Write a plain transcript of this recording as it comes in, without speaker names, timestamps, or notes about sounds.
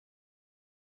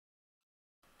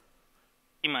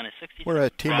T-minus 60 We're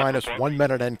at T-minus 1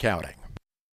 minute and counting.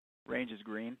 Range is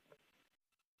green.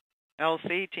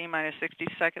 LC, T-minus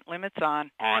 60-second limits on.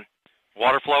 On.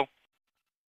 Water flow.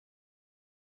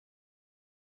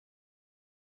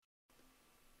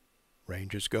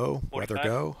 Ranges go, 45. weather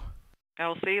go.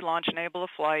 LC, launch enable a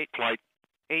flight. Flight.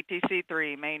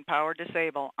 ATC-3, main power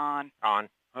disable, on. On.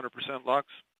 100% lux.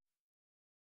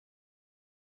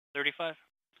 35.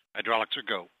 Hydraulics are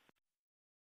go.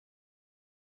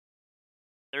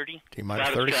 30. T-minus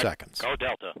 30 check. seconds. Go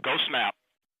Delta. Go SMAP.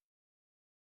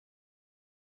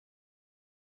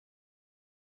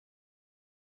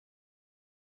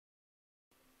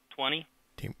 $20.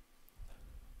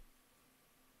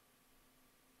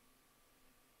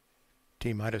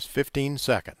 T-minus 15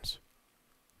 seconds.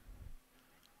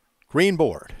 Green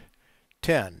board.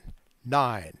 10,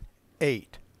 9,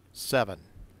 8, 7,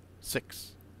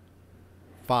 6,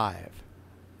 5,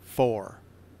 4,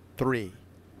 3,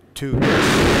 2, 1. Main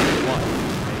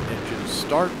engines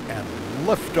start and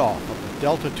liftoff of the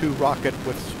Delta II rocket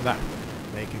with SMAP,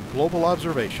 making global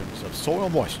observations of soil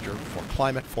moisture for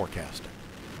climate forecasting.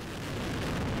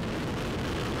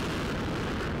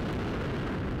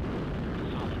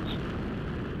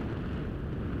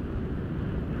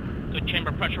 Good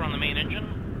chamber pressure on the main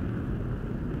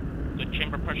engine. Good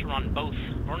chamber pressure on both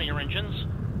vernier engines.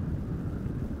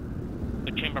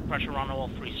 Good chamber pressure on all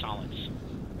three solids.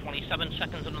 27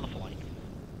 seconds into the flight.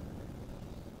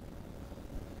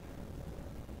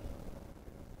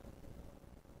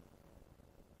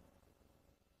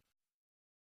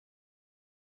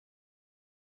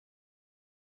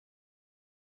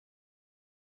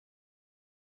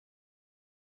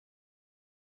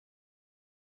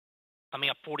 Coming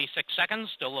up 46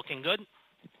 seconds, still looking good.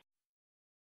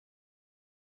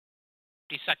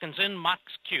 50 seconds in, Mach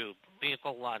cube.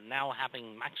 Vehicle now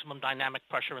having maximum dynamic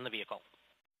pressure in the vehicle.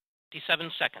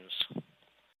 57 seconds.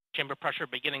 Chamber pressure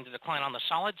beginning to decline on the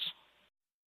solids,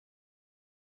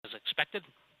 as expected.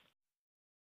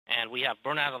 And we have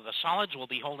burnout of the solids. We'll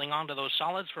be holding on to those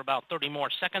solids for about 30 more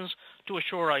seconds to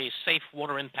assure a safe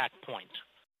water impact point.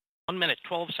 1 minute,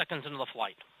 12 seconds into the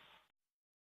flight.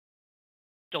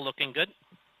 Still looking good.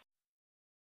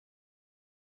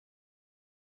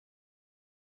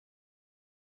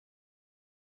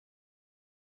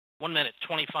 One minute,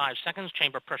 25 seconds.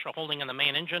 Chamber pressure holding in the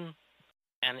main engine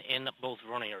and in both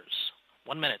verniers.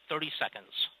 1 minute, 30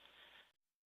 seconds.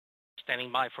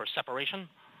 Standing by for separation.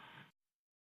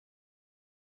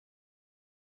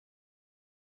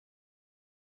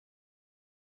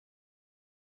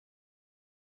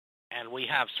 And we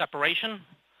have separation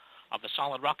of the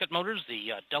solid rocket motors.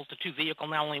 The Delta II vehicle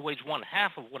now only weighs 1/2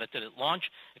 of what it did at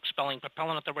launch, expelling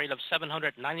propellant at the rate of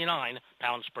 799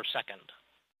 pounds per second.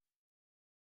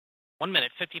 1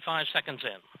 minute, 55 seconds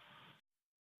in.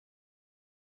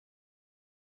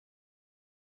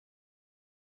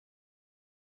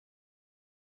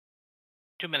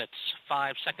 Two minutes,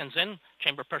 5 seconds in.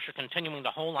 Chamber pressure continuing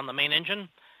to hold on the main engine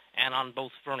and on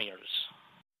both verniers.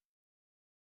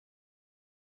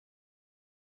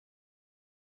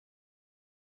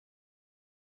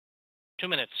 Two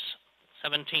minutes,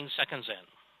 17 seconds in.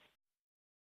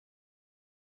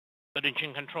 Good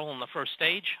engine control in the first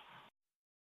stage.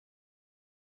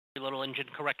 Little engine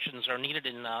corrections are needed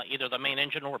in either the main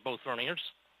engine or both verniers.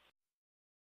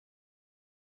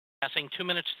 Passing 2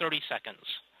 minutes, 30 seconds.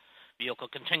 Vehicle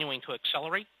continuing to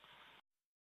accelerate.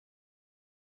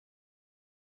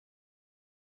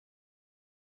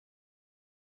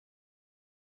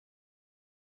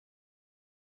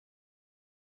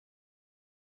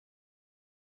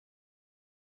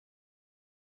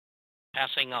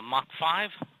 Passing Mach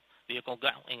 5. Vehicle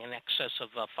going in excess of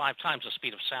 5 times the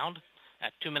speed of sound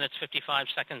at 2 minutes, 55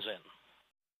 seconds in.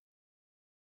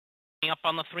 Up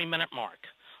on the 3-minute mark.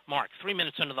 3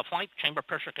 minutes into the flight, chamber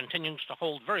pressure continues to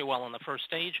hold very well in the first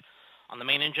stage on the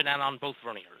main engine and on both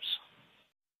verniers.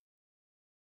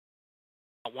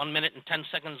 1 minute and 10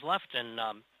 seconds left in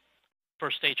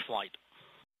first stage flight.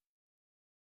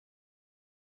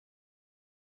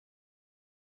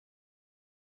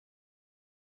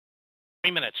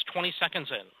 Three minutes, 20 seconds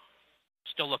in.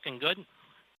 Still looking good.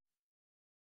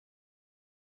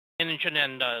 Engine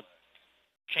and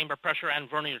chamber pressure and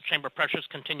vernier chamber pressures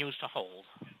continues to hold.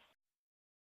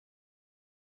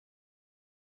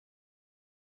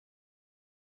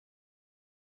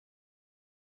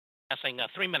 Passing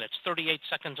 3 minutes, 38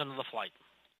 seconds into the flight.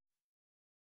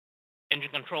 Engine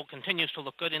control continues to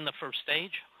look good in the first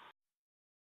stage.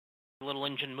 A little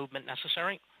engine movement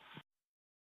necessary.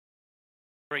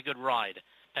 Very good ride.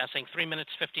 Passing 3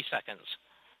 minutes, 50 seconds.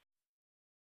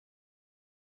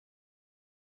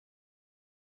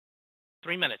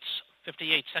 3 minutes,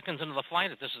 58 seconds into the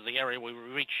flight. This is the area where we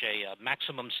reach a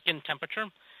maximum skin temperature,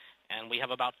 and we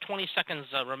have about 20 seconds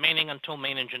remaining until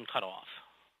main engine cutoff.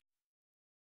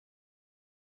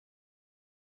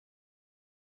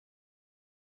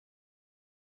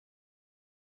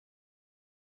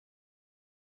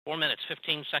 Four minutes,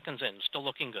 15 seconds in, still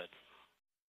looking good.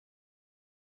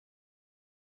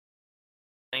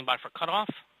 Standing by for cutoff.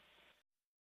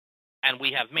 And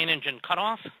we have main engine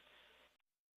cutoff.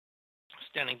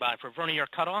 Standing by for vernier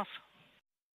cutoff.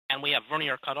 And we have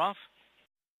vernier cutoff.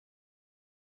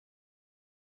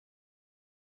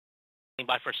 Standing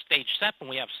by for stage sep, and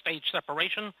we have stage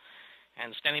separation.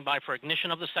 And standing by for ignition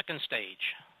of the second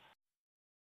stage.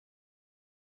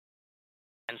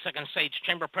 And second stage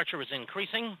chamber pressure is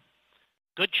increasing.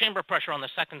 Good chamber pressure on the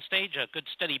second stage, a good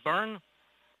steady burn.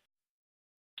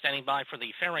 Standing by for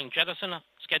the fairing jettison,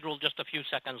 scheduled just a few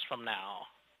seconds from now.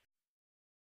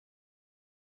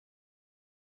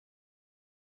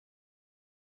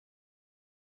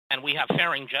 And we have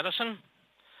fairing jettison.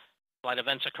 Flight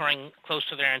events occurring close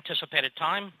to their anticipated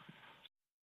time.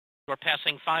 We're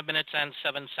passing 5 minutes and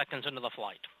 7 seconds into the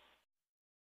flight.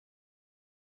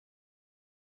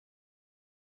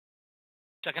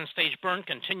 Second stage burn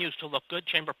continues to look good.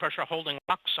 Chamber pressure holding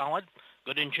rock solid.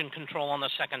 Good engine control on the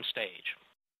second stage.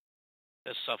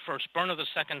 This first burn of the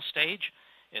second stage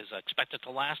is expected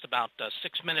to last about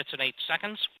 6 minutes and 8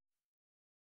 seconds.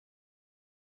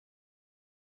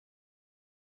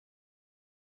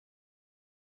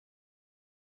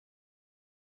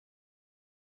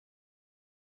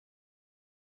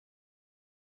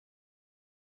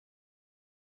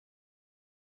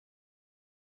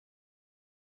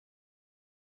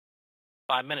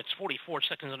 Five minutes, 44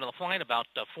 seconds into the flight, about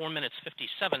 4 minutes,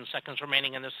 57 seconds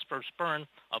remaining in this first burn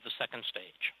of the second stage.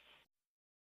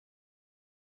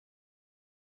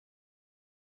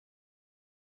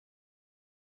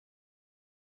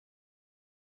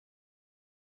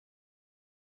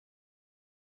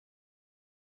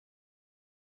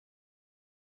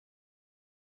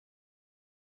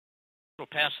 We're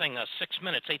passing 6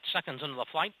 minutes, 8 seconds into the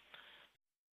flight.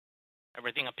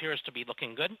 Everything appears to be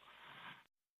looking good.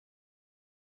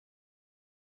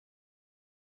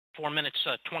 4 minutes,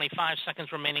 25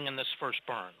 seconds remaining in this first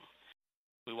burn.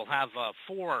 We will have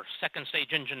 4 second stage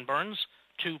engine burns,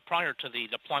 2 prior to the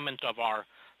deployment of our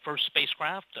first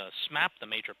spacecraft, SMAP, the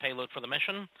major payload for the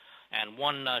mission, and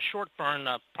 1 short burn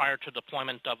prior to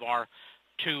deployment of our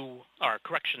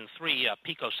 3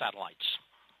 pico satellites.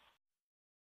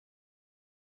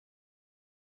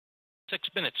 6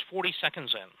 minutes, 40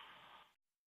 seconds in.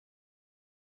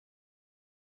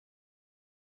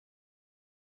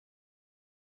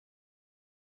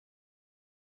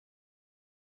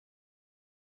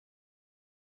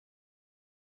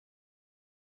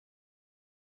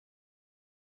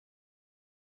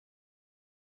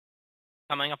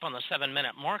 Coming up on the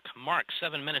 7-minute mark.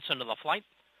 7 minutes into the flight.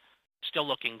 Still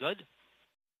looking good.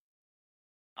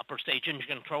 Upper stage engine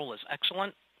control is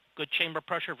excellent. Good chamber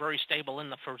pressure, very stable in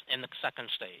the second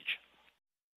stage.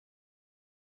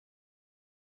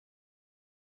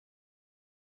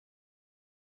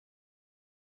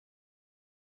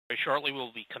 Very shortly,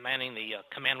 we'll be commanding the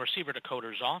command receiver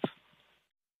decoders off.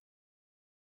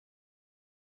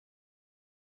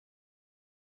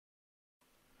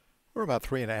 We're about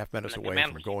 3.5 minutes away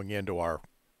from going into our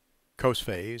coast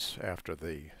phase after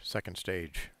the second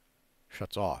stage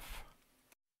shuts off.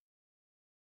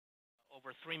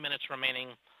 Over 3 minutes remaining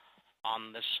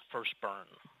on this first burn.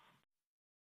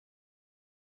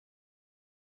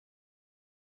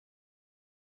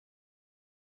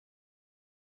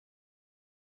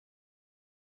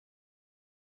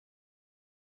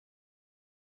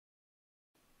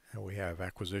 And we have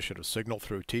acquisition of signal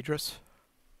through TDRS.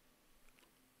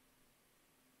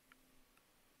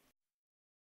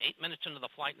 8 minutes into the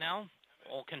flight now,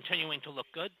 all continuing to look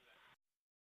good.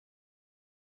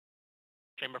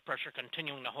 Chamber pressure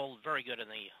continuing to hold very good in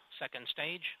the second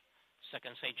stage.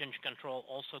 Second stage engine control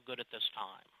also good at this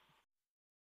time.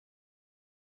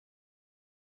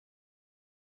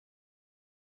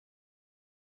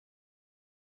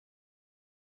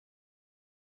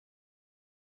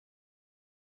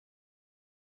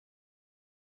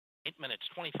 Eight minutes,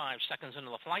 25 seconds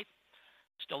into the flight.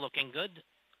 Still looking good.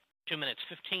 2 minutes,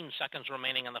 15 seconds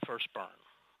remaining in the first burn.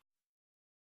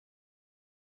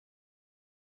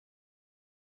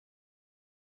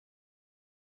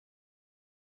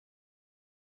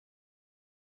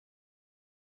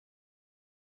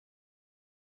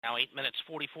 Now 8 minutes,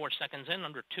 44 seconds in,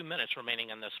 under 2 minutes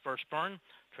remaining in this first burn.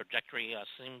 Trajectory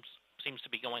seems to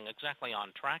be going exactly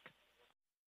on track.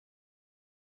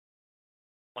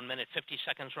 1 minute, 50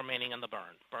 seconds remaining in the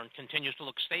burn. Burn continues to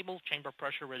look stable. Chamber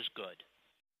pressure is good.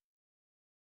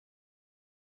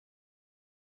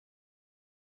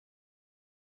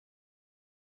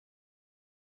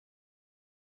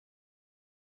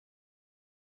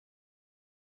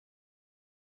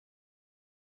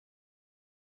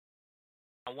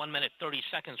 Now 1 minute, 30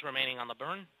 seconds remaining on the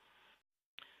burn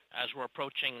as we're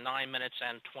approaching 9 minutes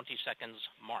and 20 seconds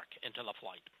mark into the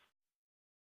flight.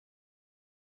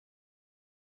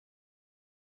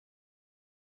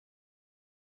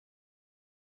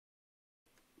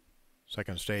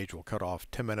 Second stage will cut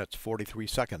off 10 minutes 43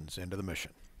 seconds into the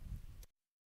mission.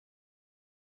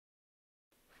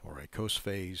 For a coast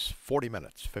phase, 40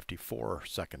 minutes 54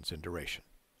 seconds in duration.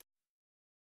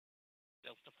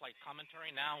 Delta flight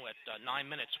commentary now at 9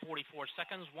 minutes 44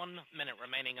 seconds, 1 minute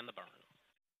remaining in the burn.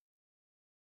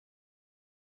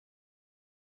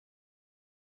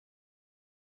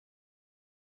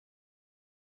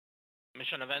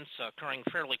 Mission events occurring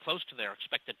fairly close to their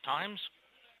expected times.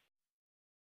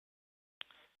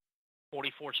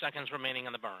 44 seconds remaining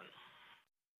in the burn.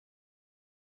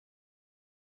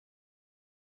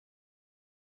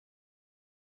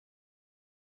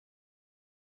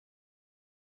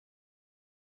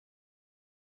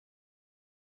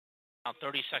 Now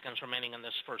 30 seconds remaining in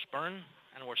this first burn,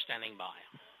 and we're standing by.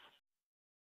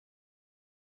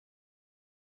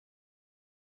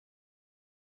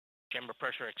 Chamber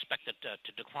pressure expected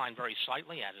to decline very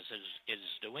slightly, as is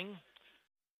doing.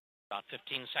 About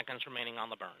 15 seconds remaining on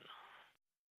the burn.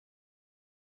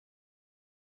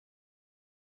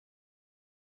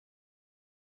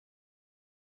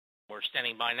 We're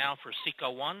standing by now for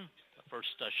SECO 1, the first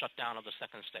shutdown of the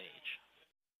second stage.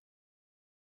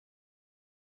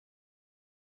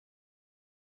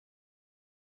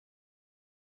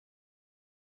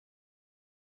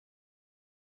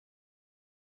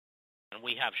 And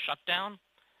we have shutdown.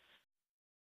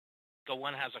 SECO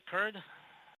 1 has occurred.